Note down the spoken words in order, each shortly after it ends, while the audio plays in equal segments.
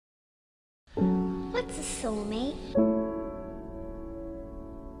What's a soulmate?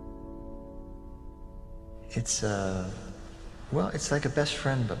 It's, well, it's like a best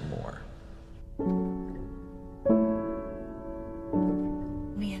friend, but more.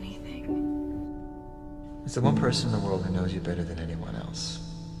 Me anything. It's the one person in the world who knows you better than anyone else.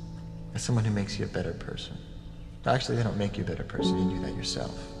 It's someone who makes you a better person. Actually, they don't make you a better person, you do that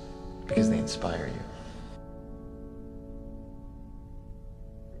yourself, because they inspire you.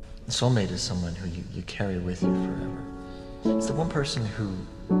 A soulmate is someone who you carry with you forever. It's the one person who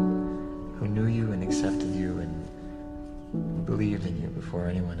knew you and accepted you and believed in you before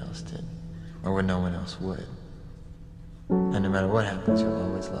anyone else did, or when no one else would. And no matter what happens, you'll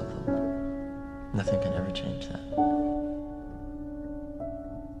always love them. Nothing can ever change that.